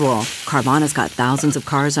comfortable. Carvana's got thousands of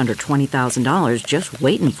cars under $20,000 just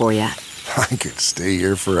waiting for you. I could stay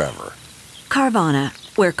here forever. Carvana,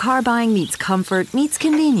 where car buying meets comfort meets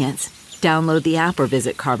convenience. Download the app or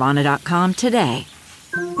visit Carvana.com today.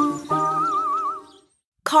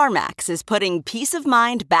 CarMax is putting peace of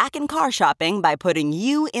mind back in car shopping by putting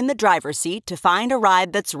you in the driver's seat to find a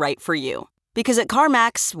ride that's right for you. Because at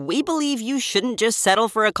CarMax, we believe you shouldn't just settle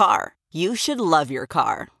for a car. You should love your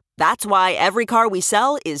car. That's why every car we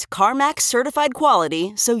sell is CarMax certified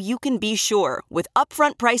quality, so you can be sure with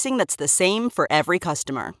upfront pricing that's the same for every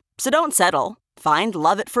customer. So don't settle. Find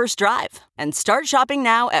love at first drive and start shopping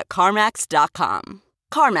now at CarMax.com.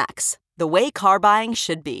 CarMax, the way car buying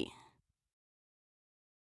should be.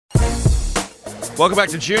 Welcome back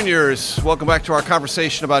to Juniors. Welcome back to our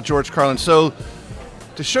conversation about George Carlin. So,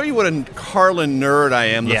 To show you what a Carlin nerd I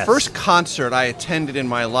am, the Yes. first concert I attended in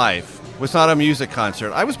my life was not a music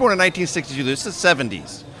concert. I was born in 1962. This is the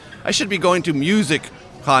 70s. I should be going to music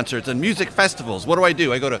concerts and music festivals. What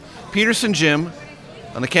do? I go to Peterson Gym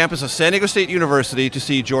on the campus of San Diego State University to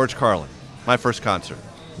see George Carlin, my first concert.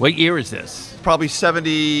 What year is this? Probably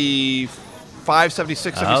 75,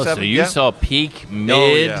 76, 77. Oh, so you saw peak,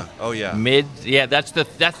 mid. Oh, yeah. Mid. Yeah, that's the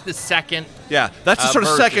second. Yeah, that's the sort of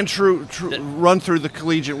version. second run through the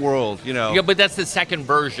collegiate world, you know. Yeah, but that's the second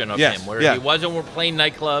version of Yes, him, where yeah. he wasn't playing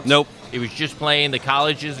nightclubs. Nope. He was just playing the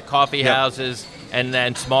colleges, coffee Yep. houses, and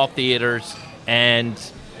then small theaters, and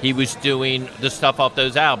he was doing the stuff off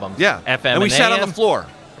those albums. Yeah, FM and we sat on AM. the floor.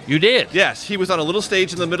 You did? Yes, he was on a little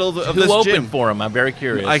stage in the middle of Who this opened gym. for him? I'm very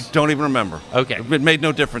curious. I don't even remember. Okay. It made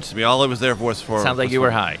no difference to me. All I was there was for. Sounds like was you were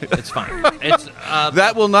for- high. It's fine. It's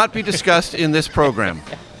That will not be discussed in this program.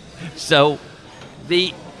 So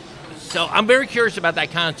I'm very curious about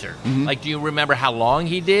that concert. Mhm. Like, do you remember how long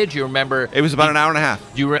he did? Do you remember? It was about an hour and a half.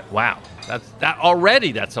 Wow,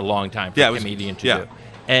 that's a long time for Yeah, a it was- comedian to yeah. do.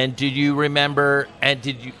 And did you remember? And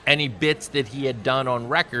did you any bits that he had done on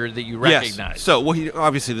record that you recognized? Yes. So, well, he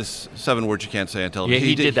obviously this 7 words you can't say on television. Yeah,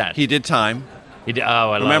 he did that. He did time. He did,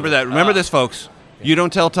 I Remember love that. it. Remember Oh. this, folks. You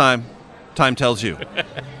don't tell time. Time tells you.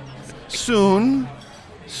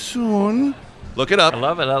 Soon. Look it up. I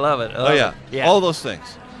love it. Oh yeah. All those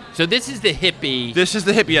things. So this is the hippie. This is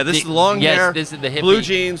the hippie. Yeah, this is the long yes, hair. this is the hippie. Blue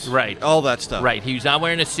jeans. Right. All that stuff. Right. He's not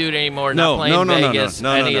wearing a suit anymore. No, not playing no, Vegas.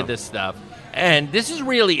 no, any no. of this stuff. And this is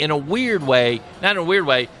really, in a weird way, not in a weird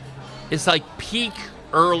way, it's like peak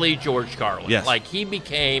early George Carlin. Yes. Like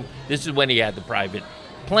this is when he had the private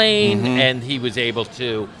plane and he was able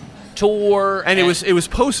to tour. And it was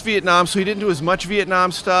post Vietnam, so he didn't do as much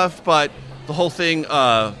Vietnam stuff, but the whole thing,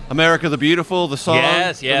 America the Beautiful, the song,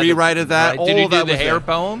 Yes, yeah, the rewrite of that, right. all Did he of that do the was hair there.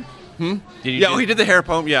 poem? Hmm? Did Yeah, he did the hair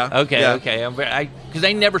poem. Yeah. Okay, yeah. okay. Because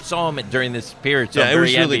I never saw him during this period. So Yeah, I'm it very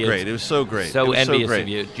was really envious. great. It was so great. So It was so envious great. of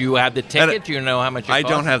you. Do you have the ticket? Do you know how much it I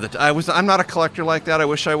cost? don't have the. I'm not a collector like that. I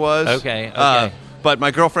wish I was. Okay. But my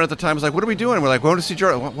girlfriend at the time was like, "What are we doing?" We're like, "We're going to see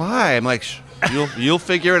George." Why? I'm like, "You'll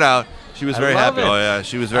figure it out." She was I very love happy. it. Oh yeah,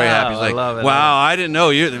 she was very happy. She's I like, love it. "Wow, I didn't know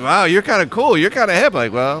you. Wow, you're kind of cool. You're kind of hip."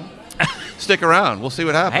 Like, well, stick around. We'll see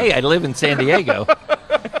what happens. Hey, I live in San Diego.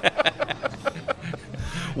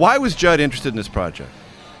 Why was Judd interested in this project?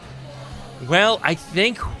 Well, I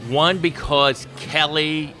think one, because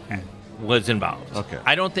Kelly was involved. Okay.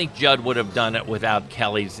 I don't think Judd would have done it without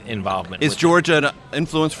Kelly's involvement. Is with George an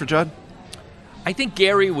influence for Judd? I think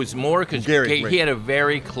Gary was more, because Gary, right. he had a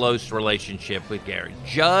very close relationship with Gary.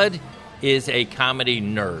 Judd is a comedy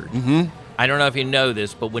nerd. Mm-hmm. I don't know if you know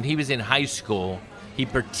this, but when he was in high school, he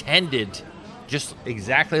pretended, just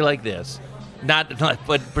exactly like this,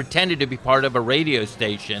 but pretended to be part of a radio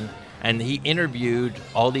station, and he interviewed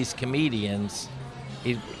all these comedians.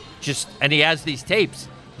 And he has these tapes.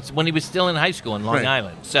 It's when he was still in high school in Long Right.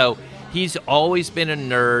 Island. So he's always been a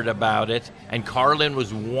nerd about it, and Carlin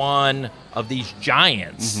was one of these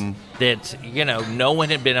giants that, no one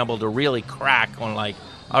had been able to really crack on, like,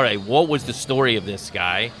 all right, what was the story of this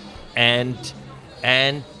guy? And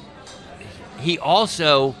he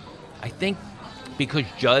also, I think, because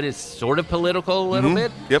Judd is sort of political a little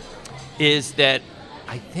bit, Yep. is that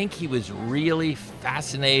I think he was really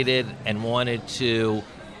fascinated and wanted to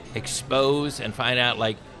expose and find out,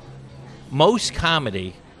 like, most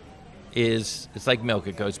comedy it's like milk,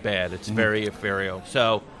 it goes bad. It's very ethereal.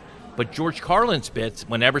 So, but George Carlin's bits,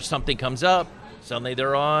 whenever something comes up, suddenly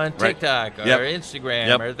they're on Right. TikTok or Yep. Instagram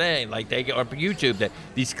Yep. or or YouTube, that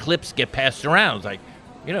these clips get passed around. It's like,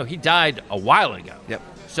 he died a while ago. Yep.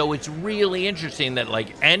 So it's really interesting that, like,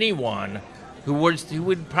 anyone who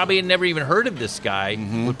would probably have never even heard of this guy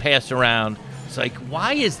would pass around. It's like,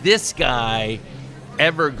 why is this guy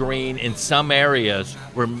evergreen in some areas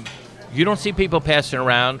where you don't see people passing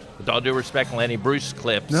around, with all due respect, Lenny Bruce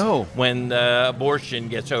clips? No. When the abortion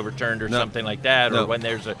gets overturned or No. something like that, or No. when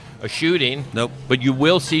there's a shooting. Nope. But you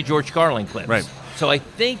will see George Carlin clips. Right. So I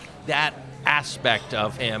think that aspect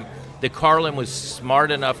of him, that Carlin was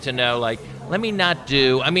smart enough to know, like, let me not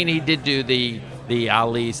do. I mean, he did do the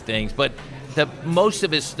Ali's things, but most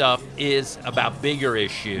of his stuff is about bigger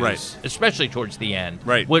issues, Right. especially towards the end.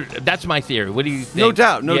 Right. That's my theory. What do you think? No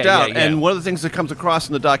doubt, no Yeah, doubt. yeah, yeah. And one of the things that comes across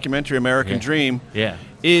in the documentary American Dream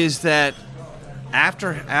is that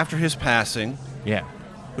after his passing,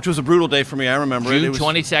 which was a brutal day for me, I remember June it was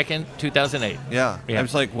 22nd, 2008. Yeah. I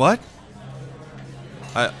was like, what?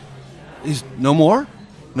 He's no more?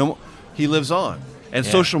 No more. He lives on. And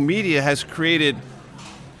Yeah. social media has created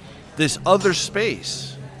this other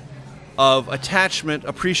space of attachment,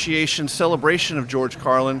 appreciation, celebration of George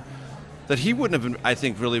Carlin that he wouldn't have, I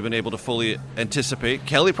think, really been able to fully anticipate.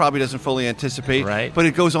 Kelly probably doesn't fully anticipate. Right. But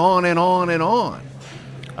it goes on and on and on.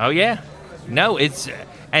 Oh, yeah. No, it's...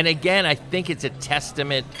 And again, I think it's a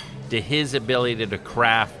testament to his ability to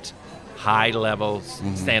craft high-level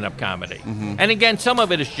stand-up comedy. And again, some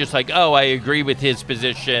of it is just like, oh, I agree with his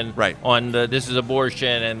position on this is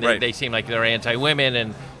abortion, and they seem like they're anti-women,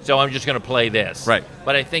 and so I'm just going to play this. Right.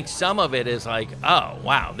 But I think some of it is like, oh,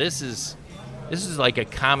 wow, this is like a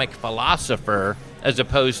comic philosopher as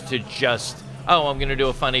opposed to just, oh, I'm going to do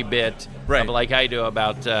a funny bit like I do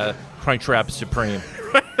about Crunchwrap Supreme.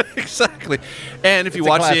 Exactly. And if you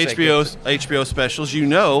watch the HBO specials, you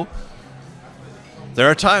know there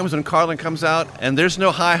are times when Carlin comes out and there's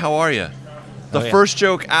no hi, how are you? The first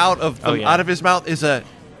joke out of his mouth is a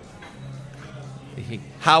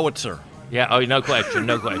howitzer. Yeah, oh, no question.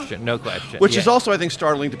 Which is also, I think,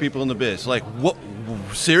 startling to people in the biz. Like, what?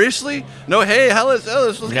 Seriously? No, hey, let's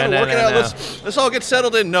work it out. Let's all get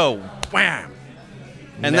settled in. No. Wham.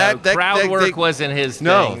 And that crowd work wasn't his thing.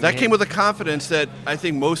 No, that came with a confidence that I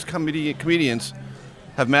think most comedians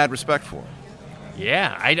have mad respect for.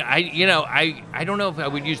 Yeah, I don't know if I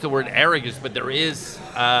would use the word arrogance, but there is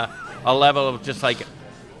a level of just like,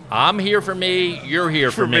 I'm here for me, you're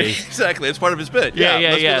here for me. Exactly, it's part of his bit.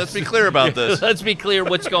 Yeah. Let's be clear about this. Let's be clear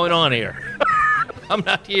what's going on here. I'm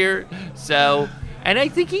not here, so... And I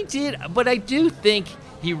think he did, but I do think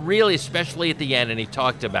he really, especially at the end, and he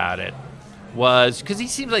talked about it, was because he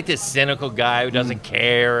seems like this cynical guy who doesn't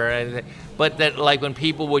care or anything, but that like when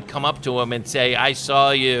people would come up to him and say, I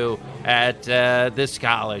saw you at this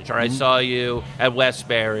college, or I saw you at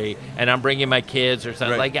Westbury, and I'm bringing my kids or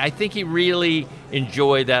something. Like, I think he really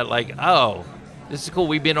enjoyed that, like, oh, this is cool.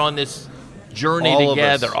 We've been on this journey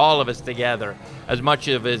together, all of us together, as much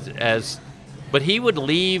of it as, but he would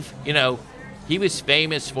leave, he was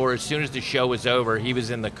famous for, as soon as the show was over, he was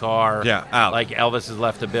in the car. Yeah, out. Like Elvis has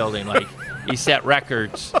left the building. Like, he set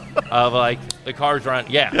records of, like, the cars run.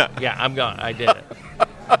 Yeah, I'm gone. I did it.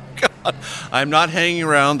 God, I'm not hanging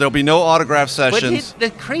around. There'll be no autograph sessions. But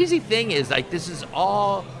the crazy thing is, like, it's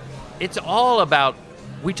all about,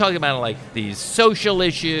 we talk about, like, these social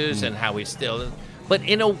issues and how we still, but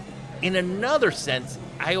in another sense,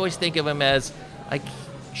 I always think of him as, like,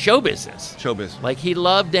 show business. Like, he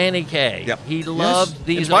loved Danny Kaye. Yep. He loved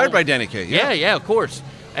these. Inspired by Danny Kaye. Yeah, of course.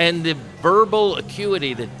 And the verbal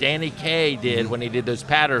acuity that Danny Kaye did when he did those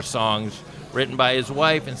patter songs written by his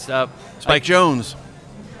wife and stuff. Spike Jones.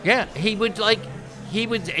 Yeah, he was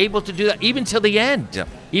able to do that even till the end. Yeah.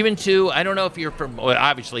 Even to, I don't know if you're from, well,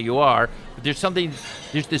 obviously you are, but there's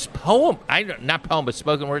this poem, not poem, but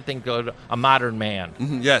spoken word thing called A Modern Man.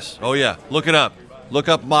 Mm-hmm, yes. Oh, yeah. Look it up. Look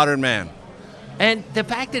up Modern Man. And the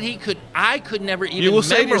fact that I could never even You will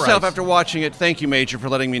say to memorize. yourself after watching it, thank you, Major, for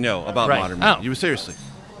letting me know about Modern Man. Oh. You seriously.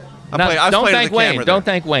 Don't thank Wayne. Don't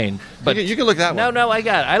thank Wayne. But you can look that one. No, I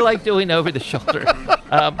got it. I like doing over the shoulder.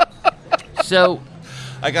 So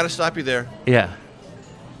I got to stop you there. Yeah.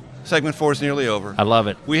 Segment 4 is nearly over. I love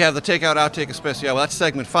it. We have the Takeout Outtake Especial. Well, that's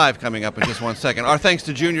segment 5 coming up in just 1 second. Our thanks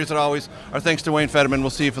to juniors, as always. Our thanks to Wayne Federman. We'll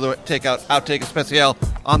see you for the Takeout Outtake Especial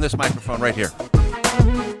on this microphone right here.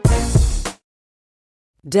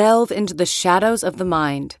 Delve into the shadows of the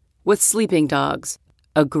mind with Sleeping Dogs,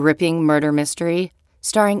 a gripping murder mystery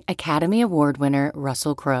starring Academy Award winner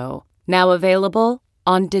Russell Crowe. Now available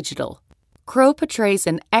on digital. Crowe portrays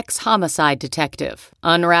an ex-homicide detective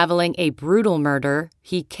unraveling a brutal murder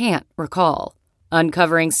he can't recall.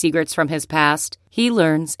 Uncovering secrets from his past, he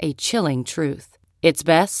learns a chilling truth. It's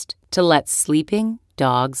best to let sleeping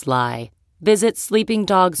dogs lie. Visit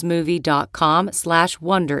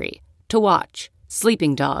sleepingdogsmovie.com/Wondery to watch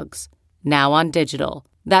Sleeping Dogs, now on digital.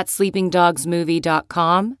 That's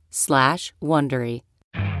sleepingdogsmovie.com/Wondery.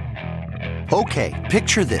 Okay,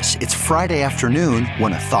 picture this. It's Friday afternoon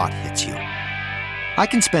when a thought hits you. I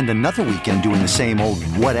can spend another weekend doing the same old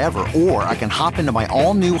whatever, or I can hop into my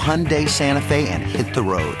all-new Hyundai Santa Fe and hit the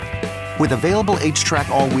road. With available H-Track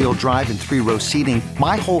all-wheel drive and 3-row seating,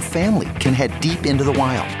 my whole family can head deep into the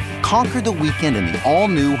wild. Conquer the weekend in the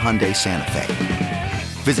all-new Hyundai Santa Fe.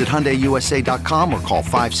 Visit HyundaiUSA.com or call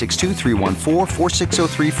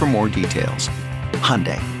 562-314-4603 for more details.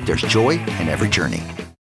 Hyundai, there's joy in every journey.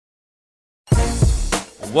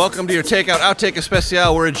 Welcome to your Takeout Outtake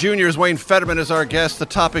Especial. We're at Juniors. Wayne Federman is our guest. The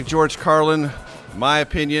topic, George Carlin. My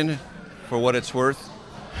opinion, for what it's worth,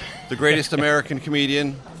 the greatest American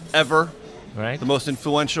comedian ever. Right. The most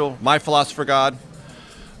influential. My philosopher God.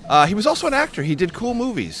 He was also an actor. He did cool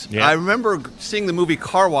movies. Yeah. I remember seeing the movie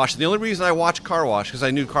Car Wash. The only reason I watched Car Wash because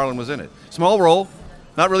I knew Carlin was in it. Small role.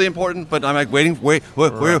 Not really important, but I'm like, where's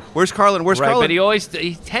Carlin? Where's Carlin? But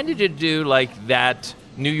he tended to do like that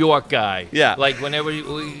New York guy. Yeah. Like whenever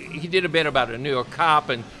he did a bit about a New York cop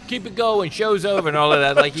and keep it going, show's over and all of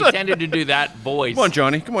that. Like he tended to do that voice. Come on,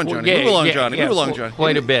 Johnny. Come on, Johnny. Yeah, Move along, yeah, Johnny. yeah, Move along, Johnny.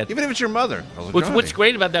 Quite a bit. Even if it's your mother. What's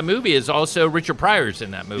great about that movie is also Richard Pryor's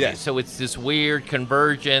in that movie. Yes. So it's this weird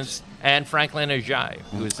convergence. And Franklin Ajaye.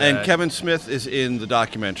 And Kevin Smith is in the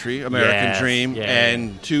documentary, American Dream,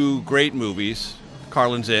 and two great movies.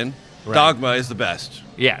 Carlin's in. Right. Dogma is the best.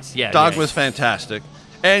 Yes, yeah. Dogma's fantastic.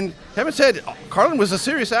 And Kevin said Carlin was a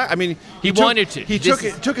serious actor. I mean, he wanted to. He took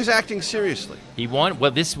his acting seriously. Well,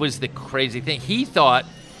 this was the crazy thing. He thought,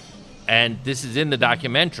 and this is in the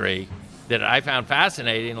documentary that I found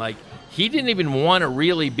fascinating, like he didn't even want to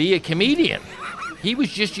really be a comedian. He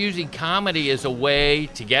was just using comedy as a way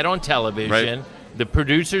to get on television. Right. The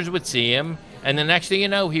producers would see him, and the next thing you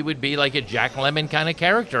know, he would be like a Jack Lemmon kind of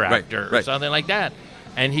character actor or something like that.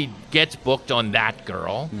 And he gets booked on That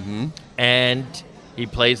Girl, and he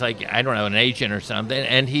plays like, I don't know, an agent or something,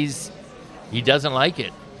 and he doesn't like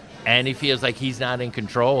it. And he feels like he's not in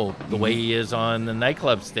control the way he is on the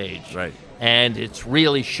nightclub stage. Right. And it's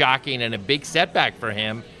really shocking and a big setback for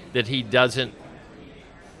him that he doesn't,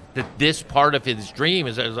 that this part of his dream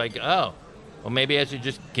is, I was like, oh, well, maybe I should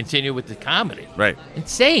just continue with the comedy. Right.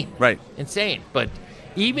 Insane. Right. Insane. But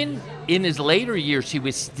even in his later years, he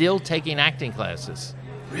was still taking acting classes.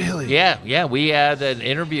 Really? Yeah. We had an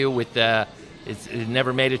interview with, it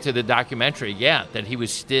never made it to the documentary, that he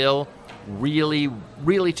was still really,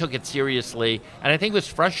 really took it seriously. And I think was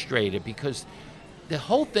frustrated because the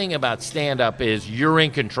whole thing about stand-up is you're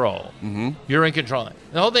in control. Mm-hmm. You're in control.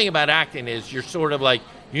 The whole thing about acting is you're sort of like,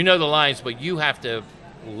 you know the lines, but you have to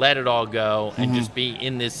let it all go and just be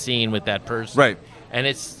in this scene with that person. Right. And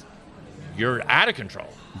you're out of control.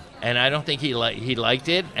 And I don't think he liked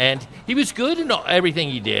it. And he was good in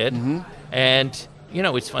everything he did. Mm-hmm. And,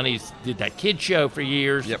 it's funny, he did that kid show for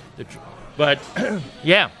years. Yep. But,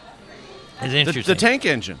 yeah, it's interesting. The Tank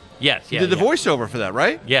Engine. Yes, You did the voiceover for that,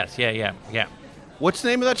 right? Yes, yeah. What's the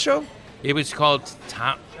name of that show? It was called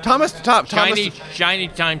Shiny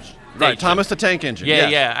Times. Right, Thomas the Tank Engine.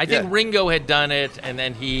 Yeah. I think Ringo had done it, and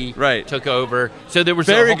then he took over. So there was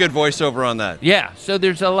very good voiceover on that. Yeah, so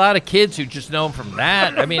there's a lot of kids who just know him from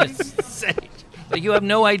that. I mean, it's insane. Like, you have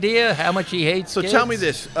no idea how much he hates kids. Tell me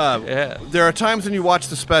this. There are times when you watch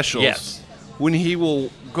the specials when he will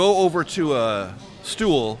go over to a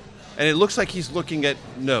stool, and it looks like he's looking at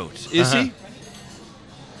notes. Is he?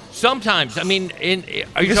 Sometimes, I mean,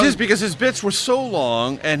 because his bits were so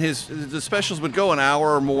long, and the specials would go an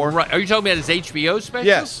hour or more. Right? Are you talking about his HBO specials?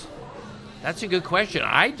 Yes. That's a good question.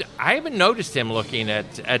 I haven't noticed him looking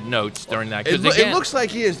at notes during that. It looks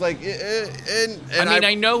like he is like.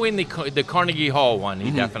 I know in the Carnegie Hall one,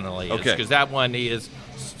 he definitely is, because that one he is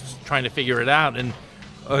trying to figure it out, and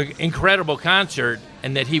an incredible concert,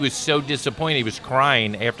 and that he was so disappointed, he was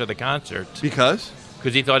crying after the concert because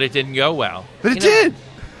he thought it didn't go well. But it did.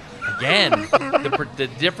 Again, the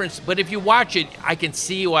difference. But if you watch it, I can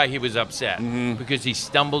see why he was upset because he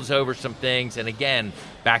stumbles over some things. And again,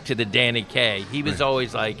 back to the Danny Kaye, he was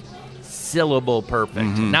always like syllable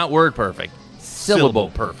perfect, not word perfect, syllable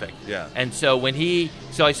perfect. Yeah. And so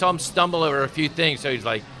I saw him stumble over a few things. So he's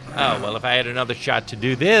like, oh well, if I had another shot to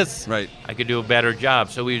do this, I could do a better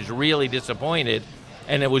job. So he was really disappointed,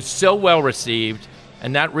 and it was so well received,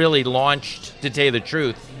 and that really launched, to tell you the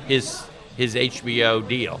truth, his HBO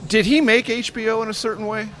deal. Did he make HBO in a certain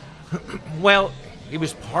way? Well, he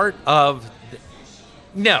was part of.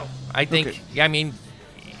 No, I think. Okay. I mean,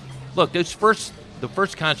 look, the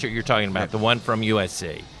first concert you're talking about, the one from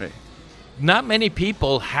USC. Right. Not many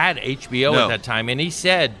people had HBO at that time, and he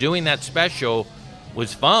said doing that special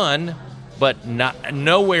was fun, but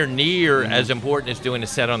nowhere near as important as doing a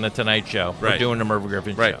set on the Tonight Show or doing the Merv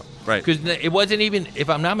Griffin show. Right. Because it wasn't even, if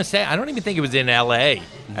I'm not mistaken, I don't even think it was in L.A.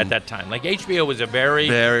 At that time. Like, HBO was a very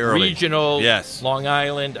regional, Long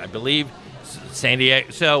Island, I believe, San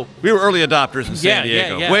Diego. So we were early adopters in San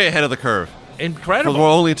Diego, way ahead of the curve. Incredible. For the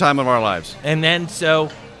only time of our lives. And then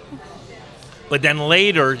but then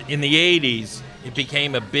later in the 80s, it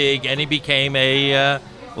became he became a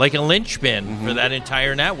linchpin for that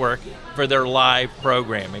entire network for their live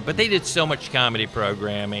programming. But they did so much comedy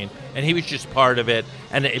programming, and he was just part of it.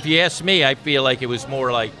 And if you ask me, I feel like it was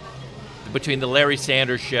more like between the Larry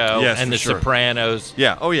Sanders Show and the Sopranos.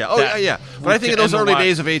 Yeah. Oh, yeah. Yeah. But I think in those early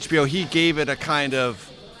days of HBO, he gave it a kind of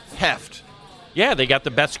heft. Yeah, they got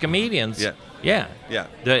the best comedians. Yeah.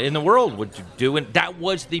 In the world would do it. That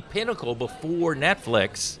was the pinnacle before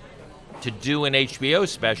Netflix to do an HBO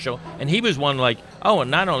special, and he was one like, oh,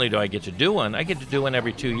 and not only do I get to do one, I get to do one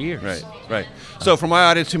every 2 years. Right. So for my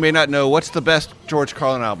audience who may not know, what's the best George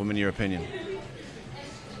Carlin album in your opinion?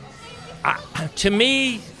 To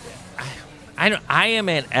me, I am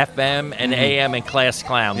an FM and AM and Class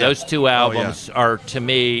Clown. Yeah. Those two albums are, to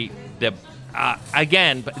me, the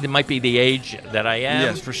again, it might be the age that I am.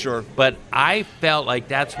 Yes, for sure. But I felt like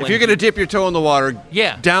that's when... If you're going to dip your toe in the water,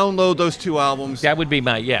 download those two albums. That would be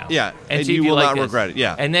my, Yeah, and you will not regret it,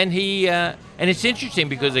 yeah. And then he... and it's interesting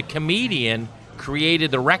because a comedian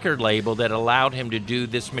created the record label that allowed him to do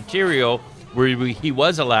this material where he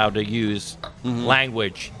was allowed to use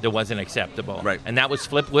language that wasn't acceptable. Right. And that was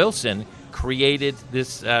Flip Wilson created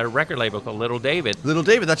this record label called Little David. Little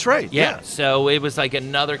David, that's right. Yeah. So it was like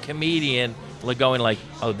another comedian going like,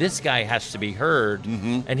 oh, this guy has to be heard.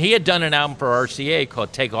 And he had done an album for RCA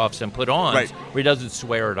called Takeoffs and Put-Ons, where he doesn't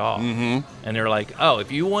swear at all. And they're like, oh,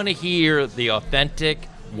 if you want to hear the authentic,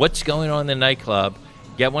 what's going on in the nightclub,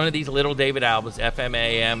 get one of these Little David albums, FM,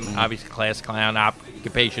 AM, obviously Class Clown,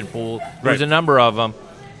 Occupation Pool. There's a number of them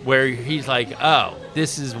where he's like, oh,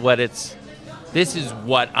 this is what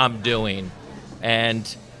I'm doing.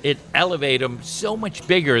 And it elevated him so much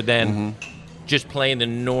bigger than just playing the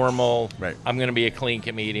normal, I'm going to be a clean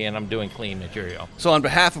comedian, I'm doing clean material. So on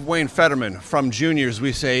behalf of Wayne Federman from Juniors,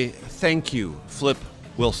 we say thank you, Flip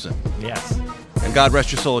Wilson. Yes. And God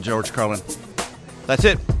rest your soul, George Carlin. That's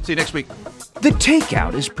it. See you next week. The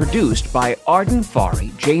Takeout is produced by Arden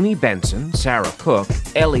Farhi, Jamie Benson, Sarah Cook,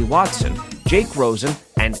 Ellie Watson, Jake Rosen,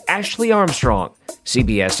 and Ashley Armstrong.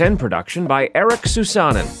 CBSN production by Eric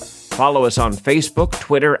Susanen. Follow us on Facebook,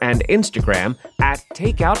 Twitter, and Instagram at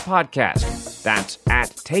Takeout Podcast. That's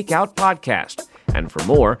at Takeout Podcast. And for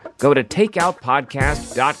more, go to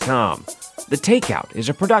takeoutpodcast.com. The Takeout is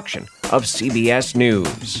a production of CBS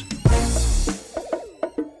News.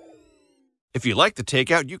 If you like The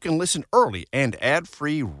Takeout, you can listen early and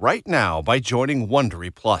ad-free right now by joining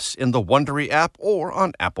Wondery Plus in the Wondery app or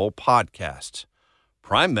on Apple Podcasts.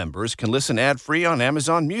 Prime members can listen ad-free on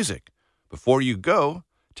Amazon Music. Before you go,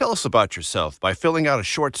 tell us about yourself by filling out a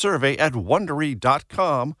short survey at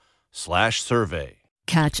Wondery.com/survey.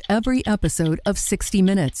 Catch every episode of 60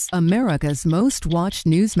 Minutes, America's most watched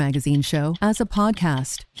news magazine show, as a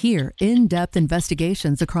podcast. Hear in-depth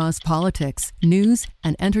investigations across politics, news,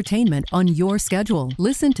 and entertainment on your schedule.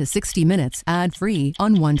 Listen to 60 Minutes ad-free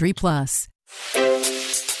on Wondery Plus.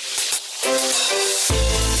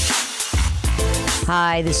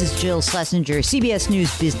 Hi, this is Jill Schlesinger, CBS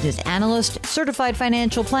News business analyst, certified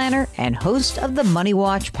financial planner, and host of the Money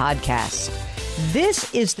Watch podcast.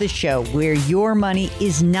 This is the show where your money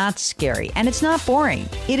is not scary and it's not boring.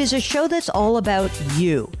 It is a show that's all about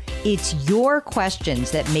you. It's your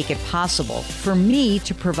questions that make it possible for me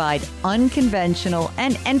to provide unconventional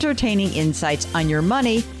and entertaining insights on your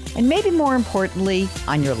money and maybe more importantly,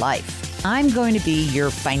 on your life. I'm going to be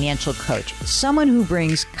your financial coach, someone who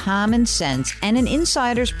brings common sense and an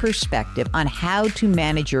insider's perspective on how to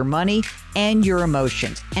manage your money and your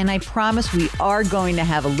emotions. And I promise we are going to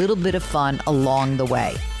have a little bit of fun along the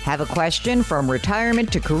way. Have a question from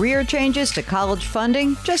retirement to career changes to college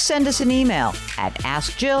funding? Just send us an email at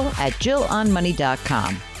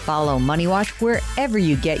askjill@jillonmoney.com. Follow Money Watch wherever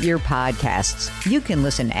you get your podcasts. You can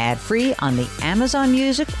listen ad-free on the Amazon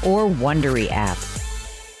Music or Wondery app.